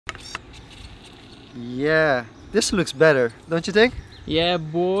Yeah, this looks better, don't you think? Yeah,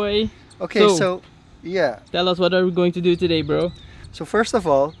 boy. Okay, so yeah. Tell us, what are we going to do today, bro? So first of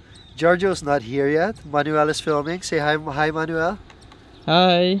all, Giorgio's not here yet. Manuel is filming. Say hi, Manuel.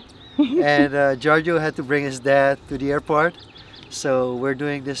 Hi. And Giorgio had to bring his dad to the airport. So we're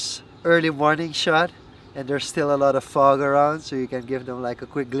doing this early morning shot. And there's still a lot of fog around, so you can give them like a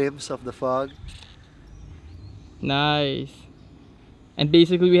quick glimpse of the fog. Nice. And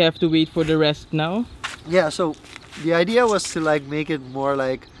basically we have to wait for the rest now? Yeah, so the idea was to like make it more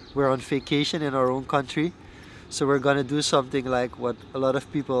like we're on vacation in our own country. So we're gonna do something like what a lot of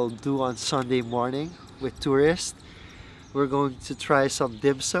people do on Sunday morning with tourists. We're going to try some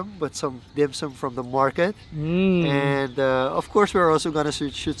dim sum, but some dim sum from the market. And of course we're also gonna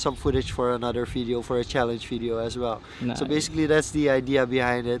shoot some footage for another video, for a challenge video as well. Nice. So basically that's the idea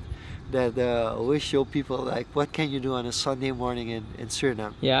behind it, that we show people like what can you do on a Sunday morning in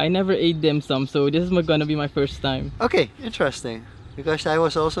Suriname. Yeah, I never ate dim sum, so this is gonna be my first time. Okay, interesting. Because I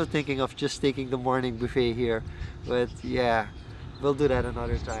was also thinking of just taking the morning buffet here, but yeah, we'll do that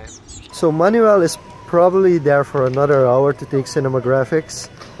another time. So Manuel is probably there for another hour to take cinematographics,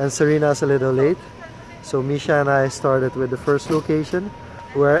 and Serena's a little late. So Misha and I started with the first location.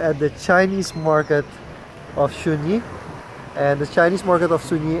 We're at the Chinese market of Soe Ngie, and the Chinese market of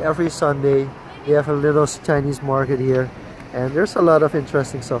Soe Ngie, every Sunday they have a little Chinese market here, and there's a lot of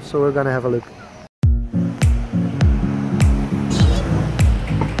interesting stuff, so we're gonna have a look.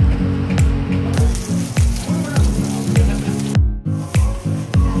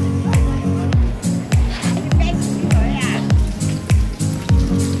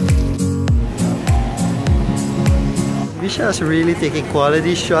 Misha's really taking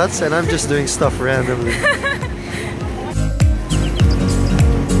quality shots and I'm just doing stuff randomly.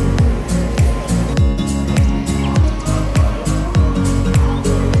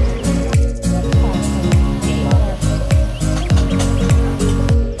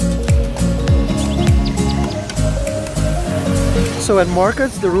 So at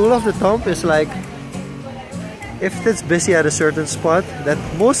markets, the rule of the thumb is like, if it's busy at a certain spot, that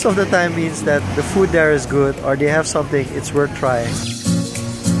most of the time means that the food there is good or they have something it's worth trying.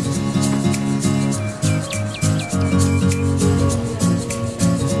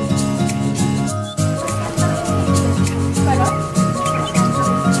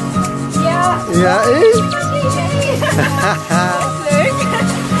 Yeah, eh?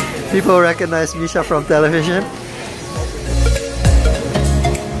 People recognize Misha from television.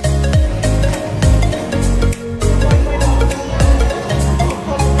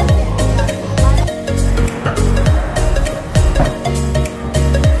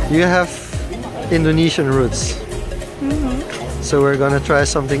 You have Indonesian roots. So we're gonna try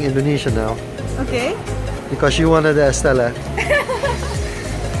something Indonesian now. Okay. Because you wanted the Estella.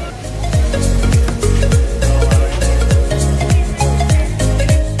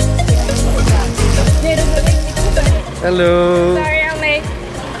 Hello. Sorry, I'm late.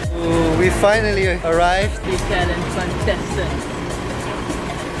 We finally arrived. The challenge contestant.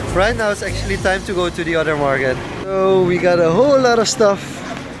 Right now it's actually time to go to the other market. So we got a whole lot of stuff.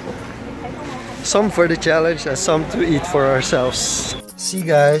 Some for the challenge and some to eat for ourselves. See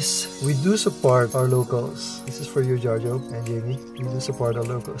guys, we do support our locals. This is for you, Giorgio and Jamie. We do support our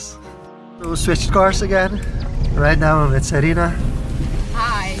locals. So switched cars again. Right now I'm with Serena.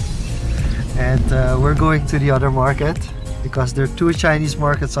 Hi. And we're going to the other market because there are two Chinese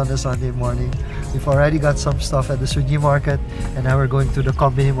markets on the Sunday morning. We've already got some stuff at the Soe Ngie Market, and now we're going to the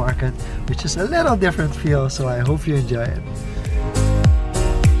Combe Market, which is a little different feel, so I hope you enjoy it.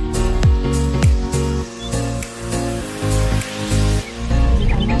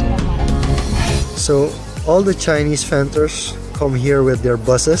 So all the Chinese vendors come here with their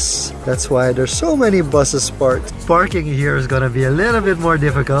buses. That's why there's so many buses parked. Parking here is gonna be a little bit more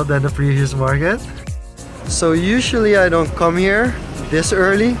difficult than the previous market. So usually I don't come here this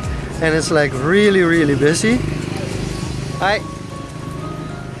early and it's like really busy.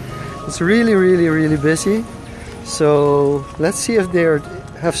 It's really busy. So let's see if they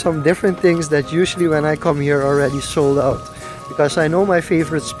have some different things that usually when I come here already sold out. Because I know my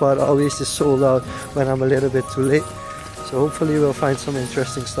favorite spot always is sold out when I'm a little bit too late. So hopefully we'll find some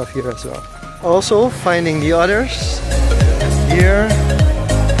interesting stuff here as well. Also, finding the others here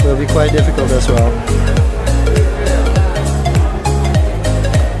will be quite difficult as well.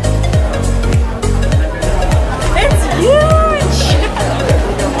 It's huge!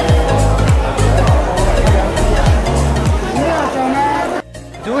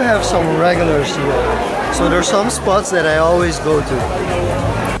 Do have some regulars here. So there's some spots that I always go to.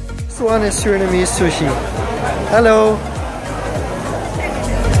 This one is Surinamese sushi. Hello!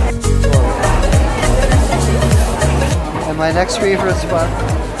 my next favorite spot,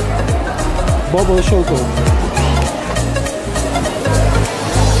 Bubble Choco.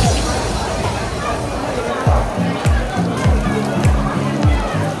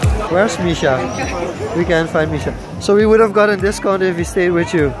 Where's Misha? We can't find Misha. So we would have gotten discount if we stayed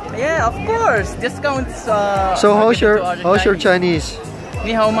with you. Yeah, of course. Discounts. So how's your Chinese?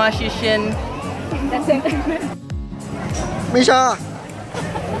 Ni hao ma shi shen. Misha!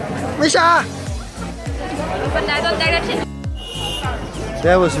 Misha!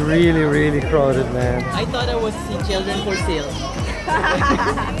 That was really crowded, man. I thought I was see children for sale.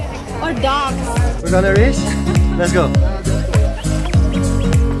 Or dogs. We're gonna race? Let's go.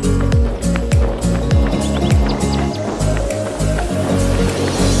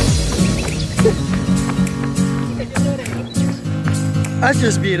 I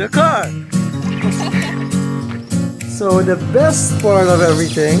just beat a car. So the best part of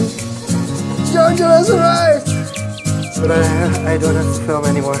everything, Jeanluc has arrived. So that I don't have to film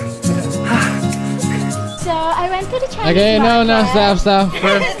anymore. So I went to the Chinese Okay, no, market.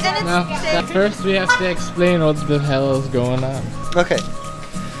 stop. First we have to explain what the hell is going on. Okay.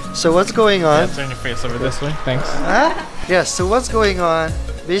 So what's going on? Turn your face over this way, thanks. Huh? Yes, so what's going on?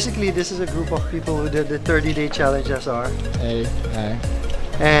 Basically, this is a group of people who did the 30-day challenge SR. Hey, hi.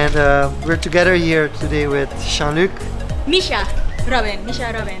 And we're together here today with Jeanluc, Misha. Robin.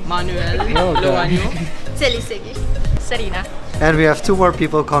 Misha Robin. Manuel. Oh, God. Seli Segi. Sarina. and we have 2 more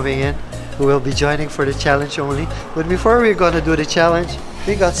people coming in who will be joining for the challenge only. But before we're gonna do the challenge,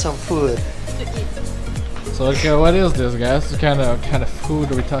 we got some food. So okay, what is this, guys? What kind of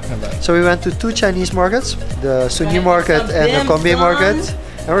food are we talking about? So we went to 2 Chinese markets, the Soe Ngie Market and the Combe Market,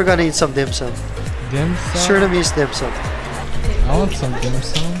 and we're gonna eat some dim sum. Dim sum? Surinamese dim sum. I want some dim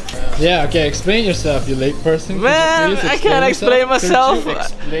sum. Yeah, okay, explain yourself, you late person. Could Man, you please I can't explain yourself? myself. Could you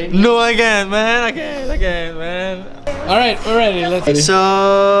explain No, I can't, man. I can't, man. Alright, we're ready. Let's ready.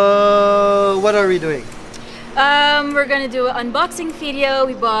 So what are we doing? We're gonna do an unboxing video.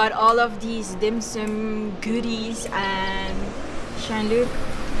 We bought all of these dim sum goodies and Jeanluc.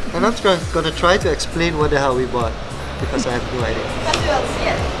 I'm not gonna try to explain what the hell we bought because I have no idea.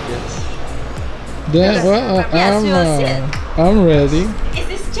 Yes. Yeah, well, Yes, we will see it. I'm ready. Is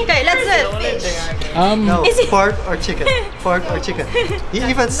this chicken? Let's do it. Fish. No, Is it- pork or chicken. Pork or chicken. He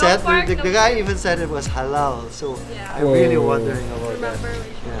even said, pork, the no guy even said it was halal. So Yeah. I'm really Whoa. wondering about that.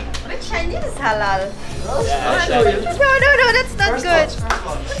 Yeah. But Chinese is halal. Yeah, No, that's not good.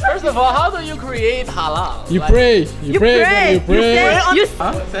 First of all, how do you create halal? You Like- pray. You pray. pray. You pray. You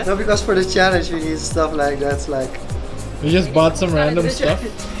No, because for the challenge we need stuff like that's like. You just bought some random stuff.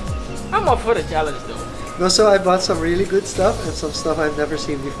 I'm up for the challenge though. No, so I bought some really good stuff and some stuff I've never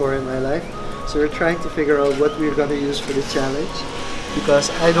seen before in my life. So we're trying to figure out what we're gonna use for the challenge because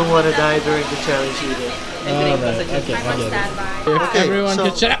I don't want to die during the challenge either. Alright, okay, I get it. If Okay, everyone so-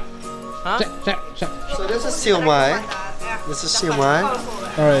 can shut up. Huh? Shut. So this is Siu Mai. This is Siu Mai.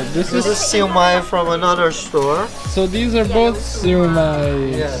 Alright, this This is is. Siu Mai from another store. So these are both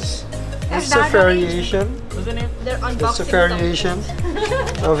siumai. Yes. This is a variation. What's the name? They're That's a unboxing variation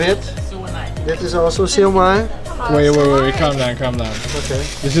of it. Suriname. This is also Siu Mai. Wait, calm down. Okay.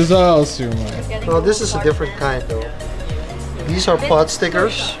 This is all siumai. Well, this is a different kind though. These are pot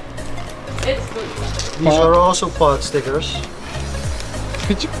stickers. These are also pot stickers.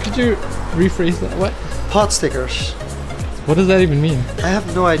 Could you rephrase that? What? Pot stickers. What does that even mean? I have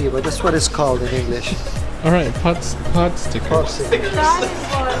no idea, but that's what it's called in English. Alright, pot stickers. Pot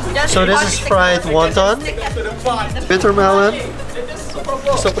stickers. So this is fried wonton, bitter melon.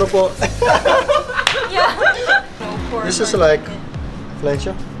 Sopropo. This is like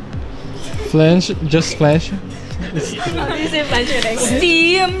flancha. Flange? Just flange?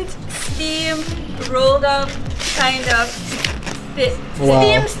 steamed, rolled up, kind of Wow.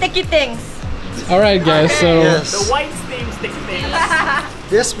 steamed sticky things. Alright guys, so Yes. The white steam stick thing.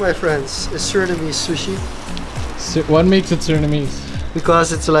 This, my friends, is Surinamese sushi what makes it Surinamese?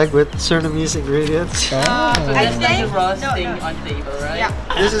 because it's like with Surinamese ingredients. Oh. I think raw thing on table, right? Yeah.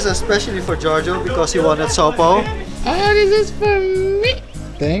 This is especially for Giorgio because he wanted sopo. Oh, this is for me.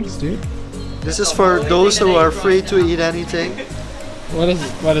 Thanks, dude. This is for those who are free to eat anything. What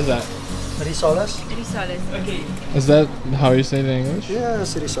is that? Risoles? Okay. Is that how you say it in English? Yeah,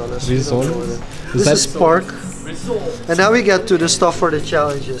 risoles. Risoles? This that- is pork. And now we get to the stuff for the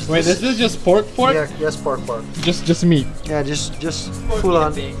challenges. Wait, this is just pork? Yeah, yes, pork. Just meat. Yeah, just full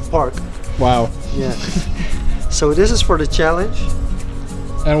on pork. Wow. Yeah. So this is for the challenge.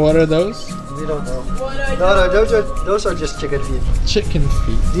 And what are those? We don't know. No, those are just chicken feet. Chicken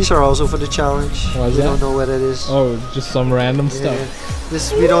feet. These are also for the challenge. What is We that? don't know what it is. Oh, just some random Yeah. stuff.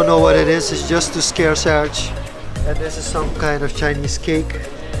 This we don't know what it is. It's just to scare Serge. And this is some kind of Chinese cake.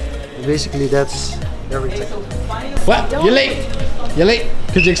 And basically, that's everything. What? You're late. You're late.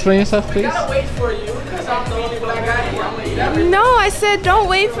 Could you explain yourself, please? I gotta wait for you because I'm the only black guy here. I'm gonna eat. No, I said don't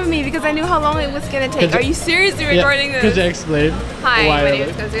wait for me because I knew how long it was gonna take. Are you seriously recording this? Could you explain? Hi, why my name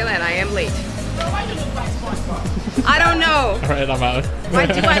is Concealer and I am late. I don't know. Alright, I'm out. Why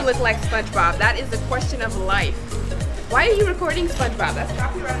do I look like SpongeBob? That is the question of life. Why are you recording SpongeBob? That's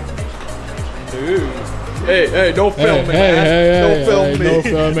copyright. Dude. Hey, don't film me, man. Don't film me. No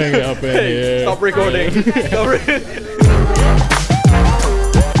filming up in here. Stop recording.